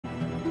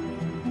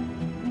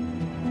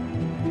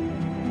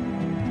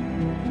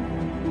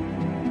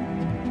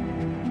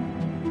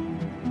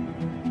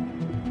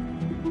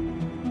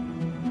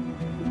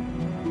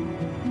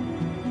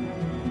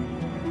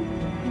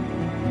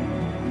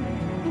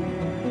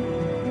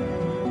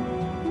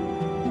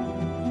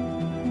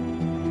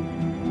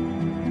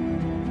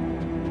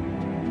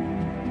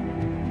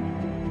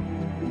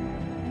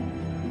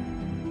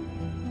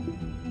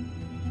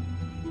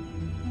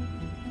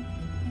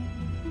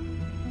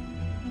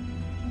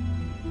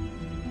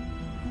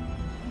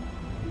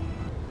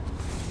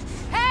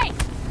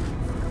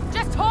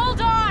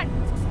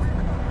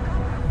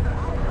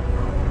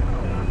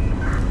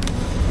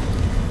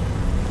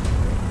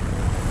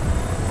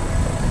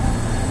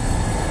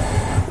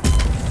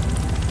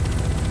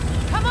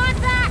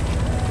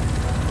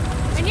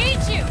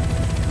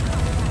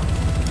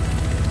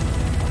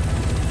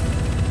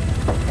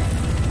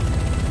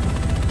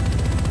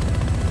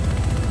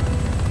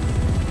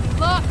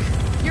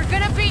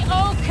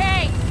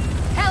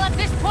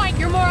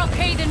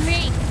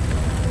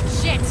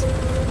Shit!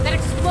 That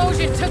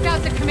explosion took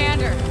out the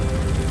commander.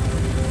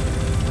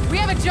 We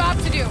have a job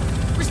to do.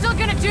 We're still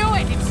gonna do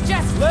it, it's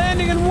just...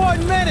 Landing in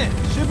 1 minute!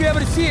 Should be able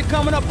to see it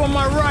coming up on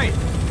my right.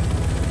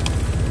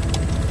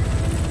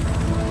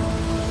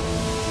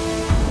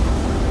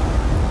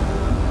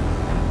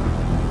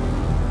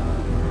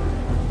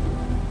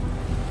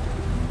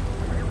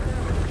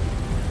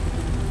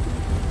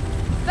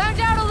 Found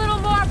out a little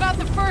more about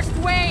the first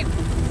wave.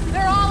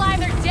 They're all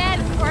either dead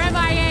or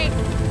MIA.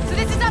 So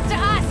this is up to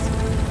us.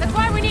 That's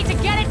why we need to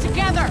get it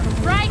together,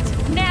 right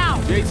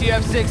now.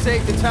 JTF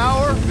 6-8 the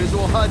tower,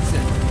 visual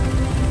Hudson.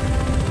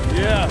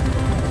 Yeah,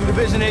 2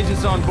 division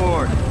agents on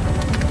board.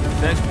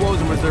 The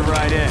explosion was their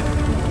right in.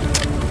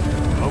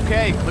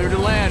 Okay, clear to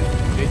land.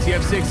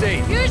 JTF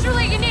 6-8.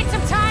 Usually you need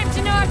some time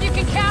to know if you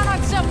can count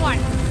on someone.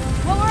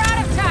 Well, we're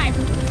out of time.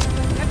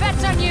 My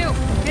bet's on you.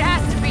 It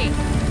has to be.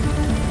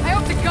 I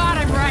hope to God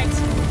I'm right.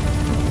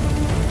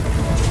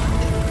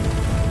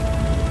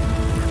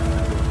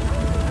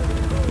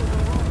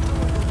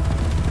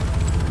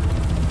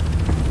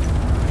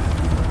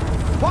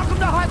 Welcome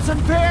to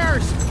Hudson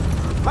Piers!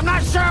 I'm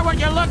not sure what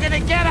you're looking to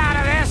get out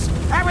of this.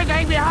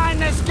 Everything behind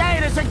this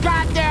gate is a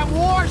goddamn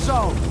war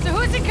zone. So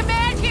who's in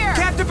command here?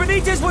 Captain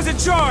Benitez was in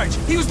charge.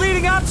 He was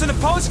leading ops in the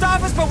post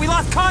office, but we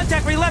lost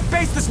contact when he left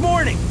base this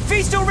morning. If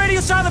he's still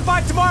radio silent by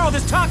tomorrow,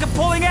 there's talk of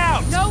pulling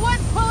out. No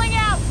one's pulling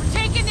out. We're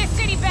taking this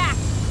city back.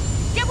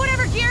 Get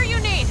whatever gear you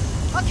need.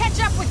 I'll catch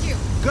up with you.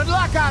 Good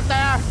luck out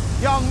there,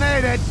 young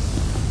native.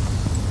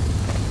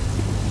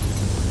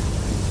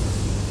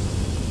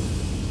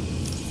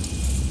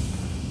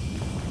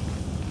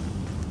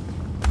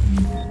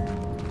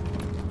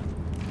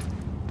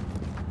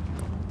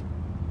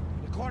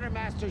 The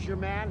quartermaster's your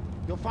man.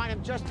 You'll find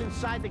him just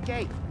inside the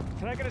gate.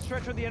 Can I get a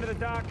stretcher at the end of the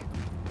dock?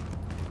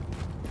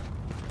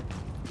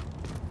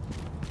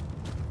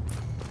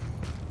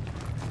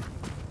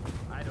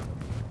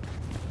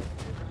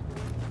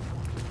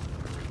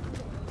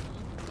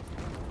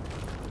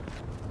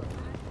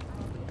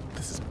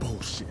 This is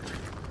bullshit.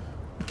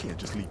 You can't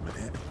just leave me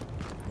there.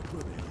 My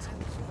brother has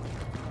home.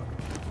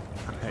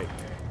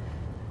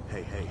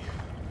 Hey.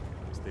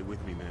 Stay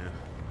with me, man.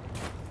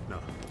 No,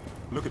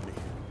 look at me.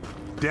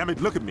 Damn it,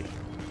 look at me.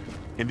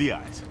 In the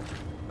eyes.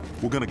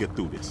 We're gonna get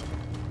through this.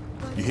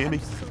 You hear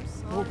me?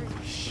 Holy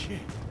shit.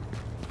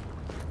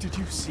 Did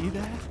you see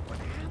that?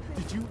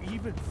 Did you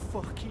even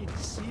fucking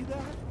see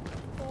that?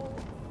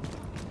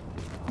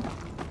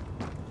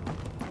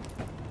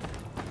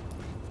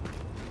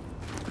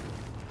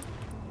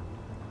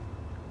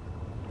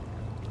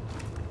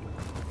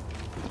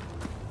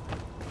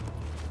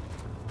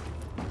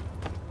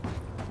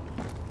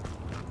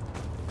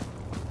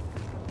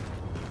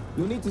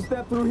 You'll need to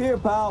step through here,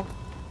 pal.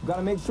 You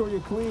gotta make sure you're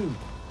clean.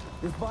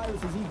 This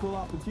virus is equal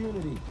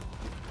opportunity.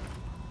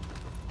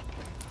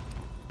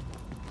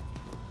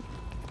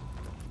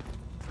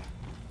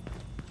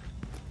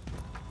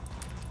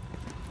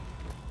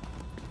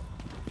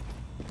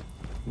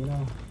 You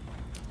know,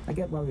 I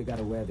get why we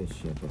gotta wear this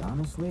shit, but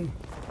honestly,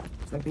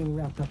 it's like being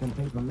wrapped up in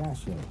paper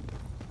mache.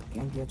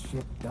 Can't get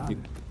shit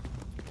done.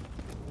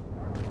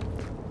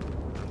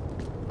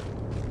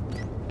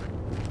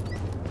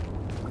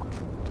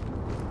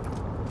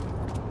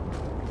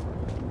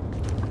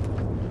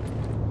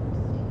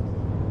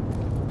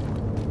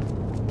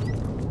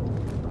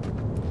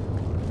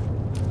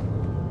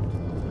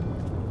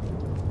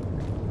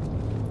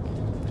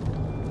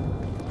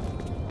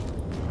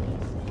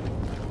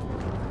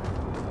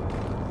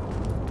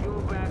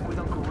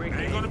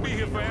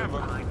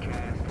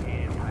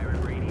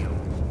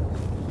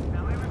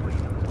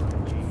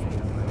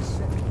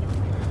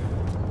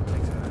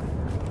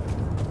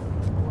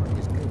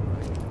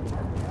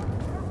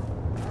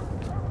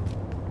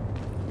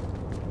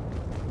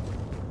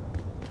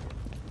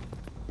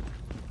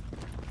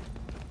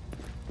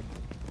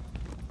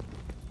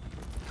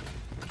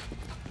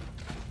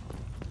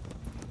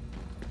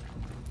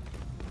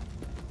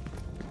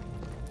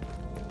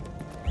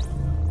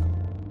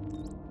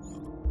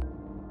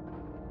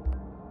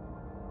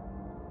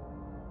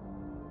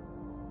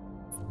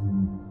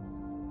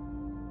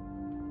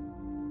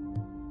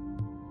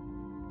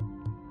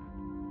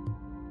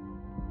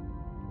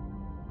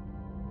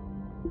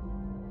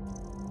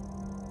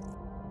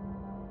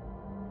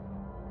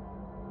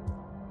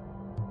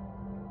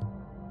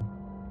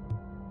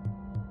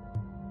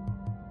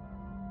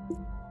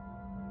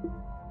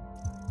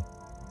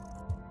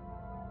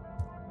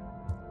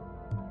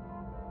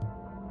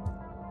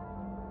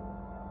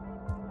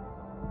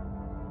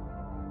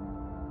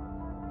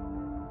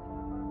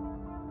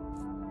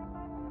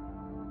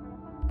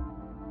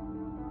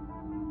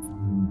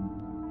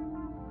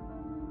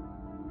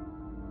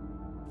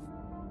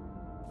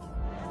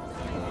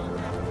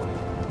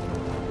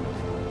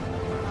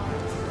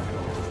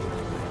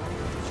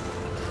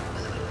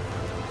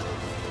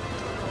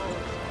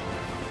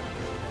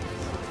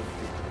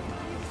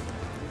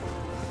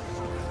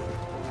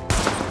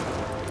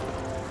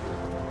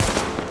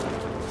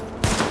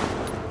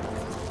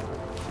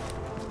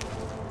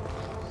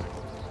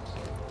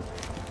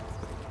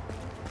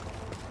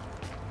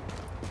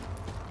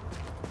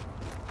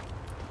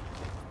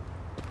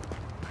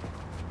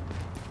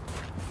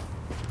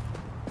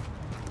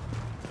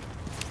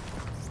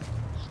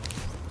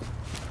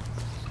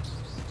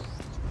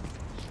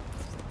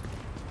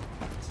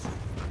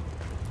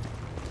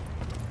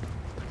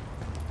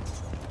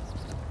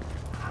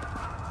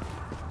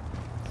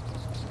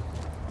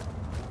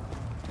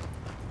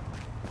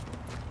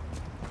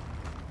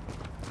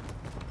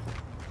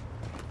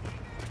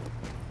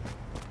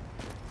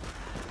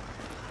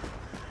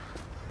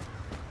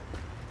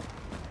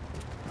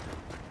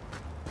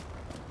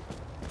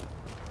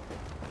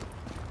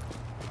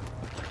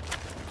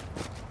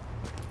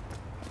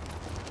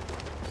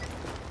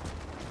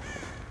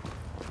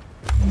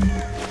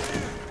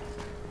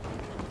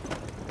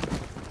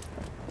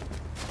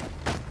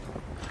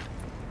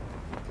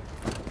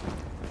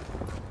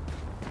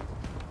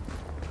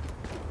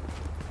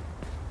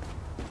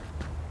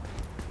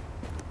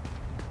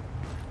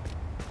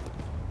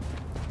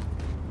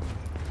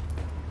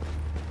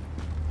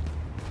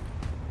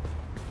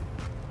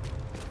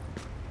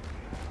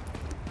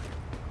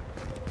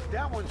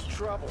 That one's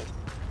trouble.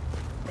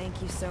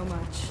 Thank you so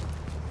much.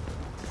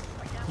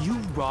 You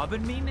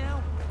robbing me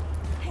now?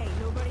 Hey,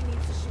 nobody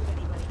needs to shoot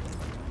anybody.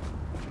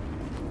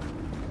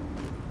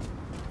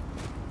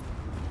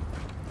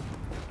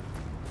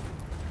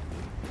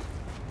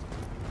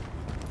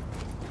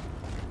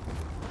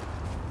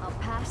 I'll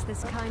pass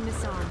this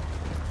kindness on.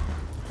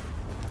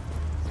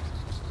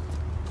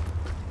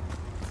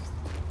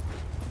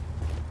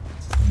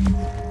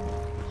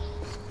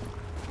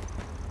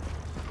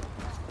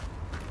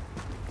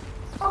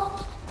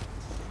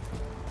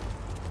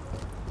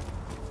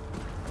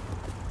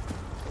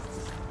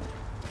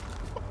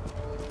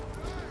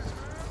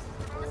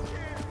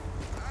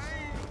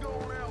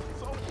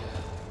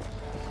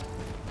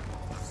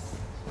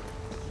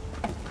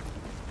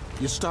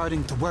 You're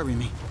starting to worry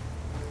me.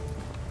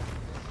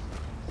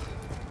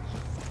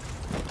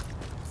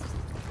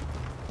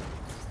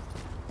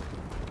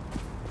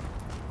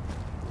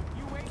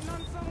 You waiting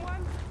on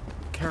someone?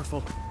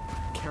 Careful.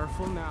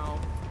 Careful now.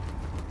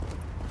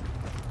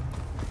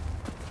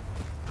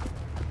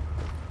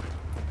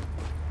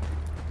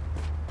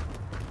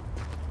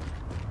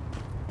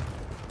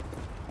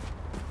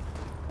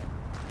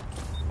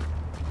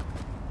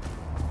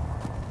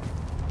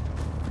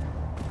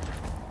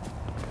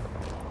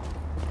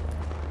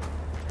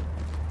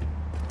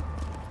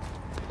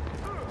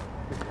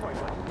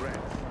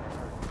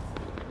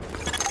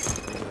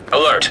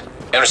 Alert!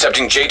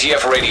 Intercepting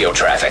JTF radio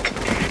traffic.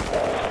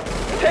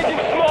 Taking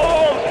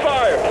small arms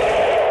fire!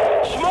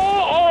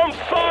 Small arms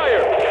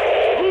fire!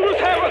 Hooters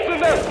have us in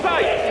their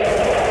sights!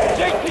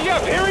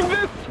 JTF hearing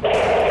this?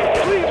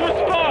 Please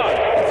respond!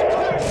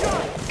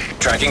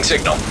 Tracking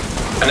signal.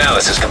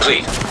 Analysis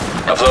complete.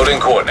 Uploading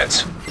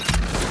coordinates. They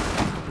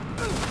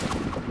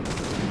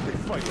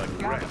fight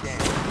like rats.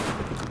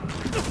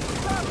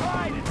 Stop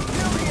hiding!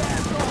 Kill the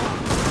asshole!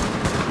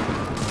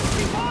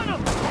 Keep on him!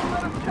 Don't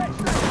let him catch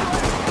that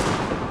plane!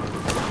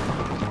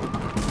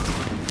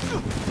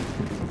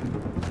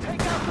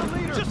 Take out the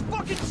leader! Just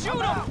fucking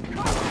shoot him!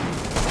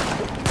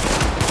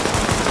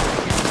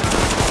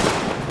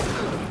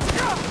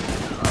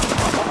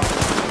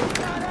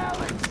 Not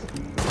Alex!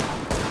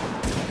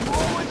 You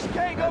always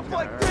gang up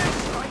like this!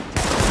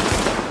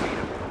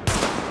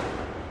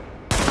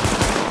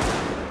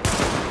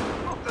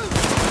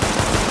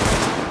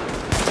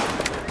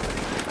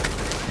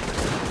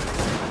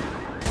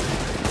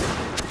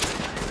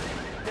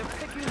 They're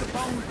picking the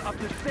bones of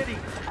the city.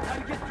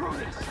 Gotta get through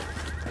this.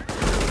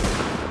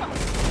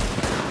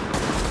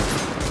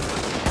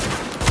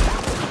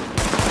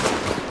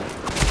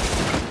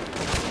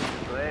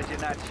 Glad you're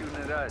not shooting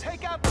at us.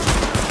 Take out the...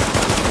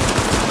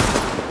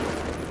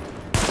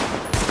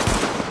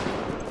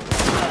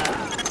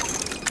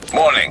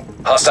 Warning.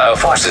 Hostile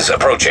forces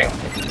approaching.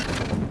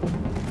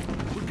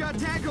 We've got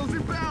tackles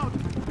inbound.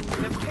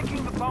 They're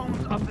picking the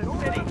bones of the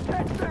city.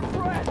 Catch their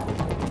breath.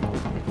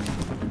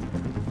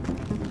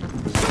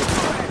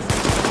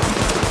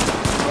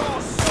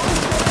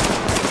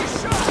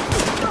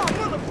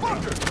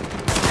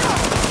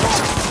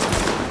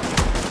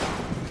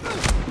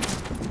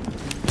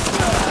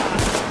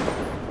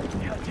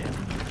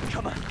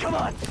 Come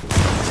on!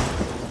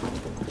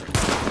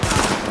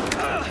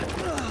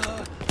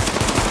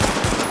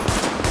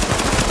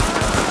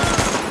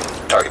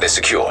 Target is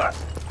secure.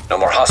 No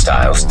more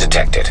hostiles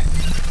detected.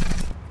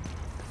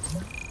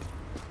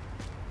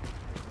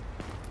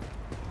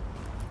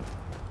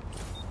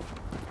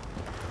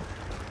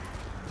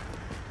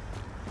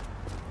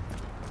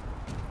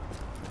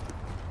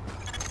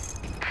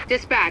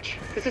 Dispatch,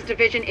 this is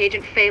Division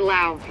Agent Fei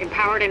Lau,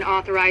 empowered and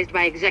authorized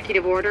by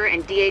Executive Order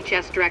and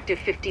DHS Directive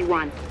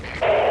 51.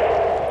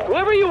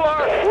 Whoever you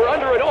are, we're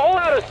under an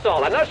all-out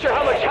assault. I'm not sure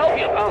how much help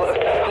you...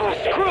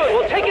 screw it.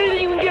 We'll take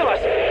anything you can give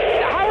us.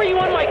 How are you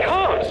on my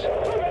comms?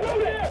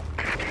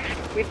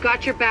 We've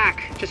got your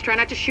back. Just try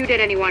not to shoot at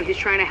anyone who's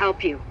trying to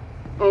help you.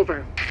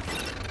 Over.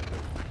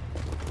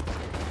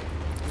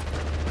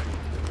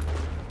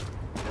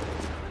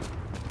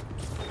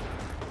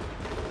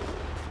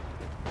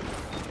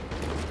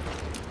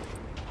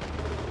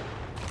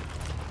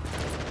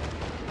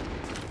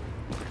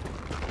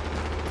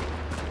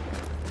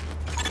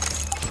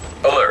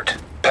 Alert.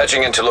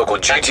 Patching into local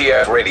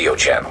JTF radio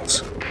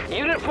channels.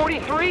 Unit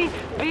 43,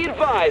 be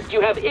advised,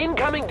 you have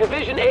incoming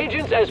division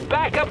agents as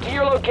backup to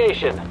your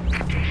location.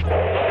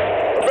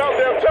 About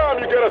damn time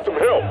you get us some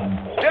help.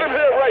 Get him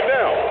here right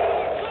now.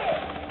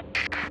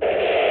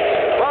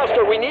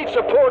 Foster, we need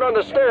support on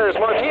the stairs.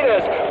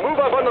 Martinez, move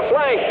up on the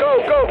flank.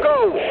 Go, go,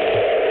 go!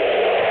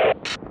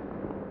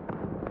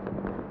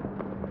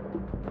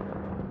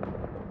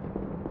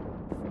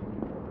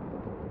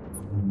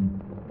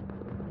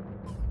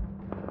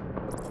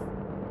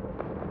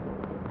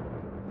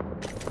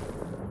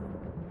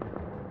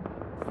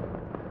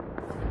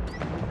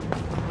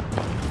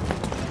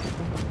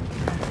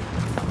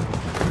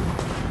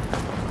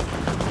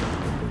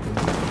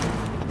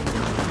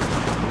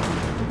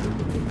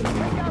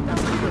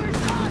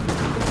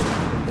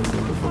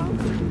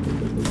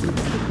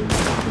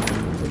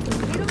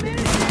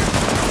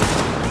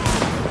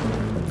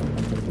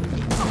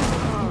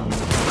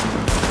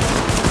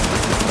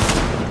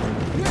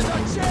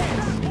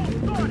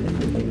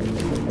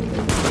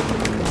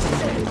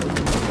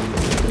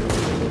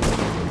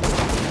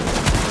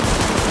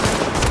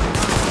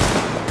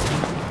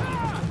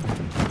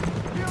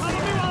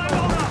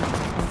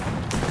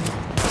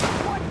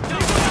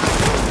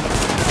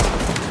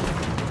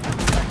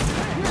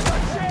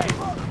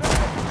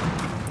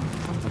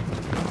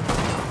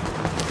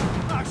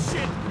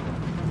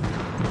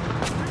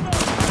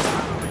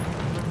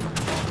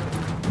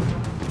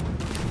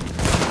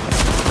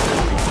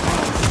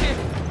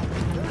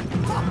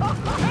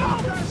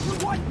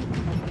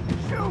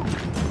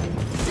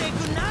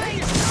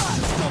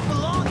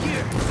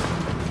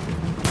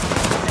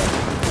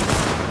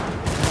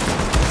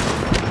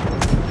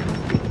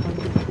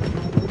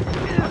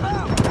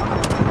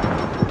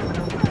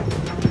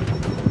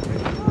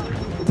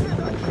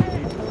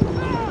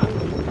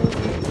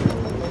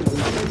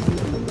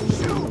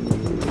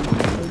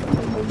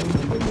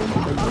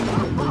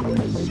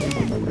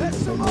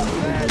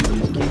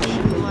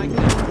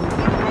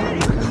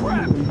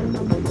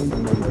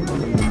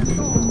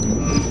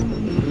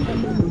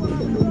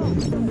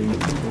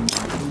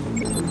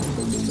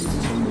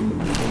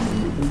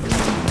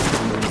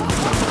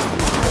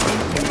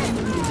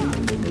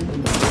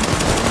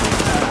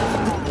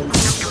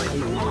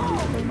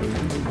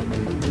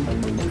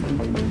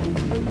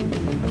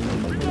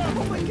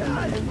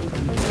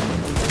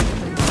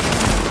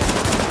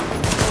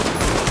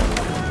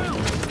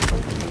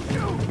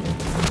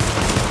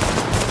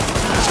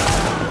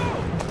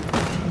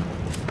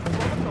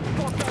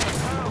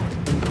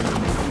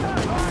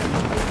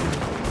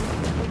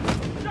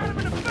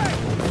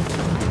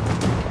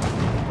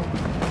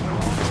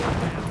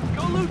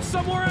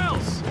 somewhere else!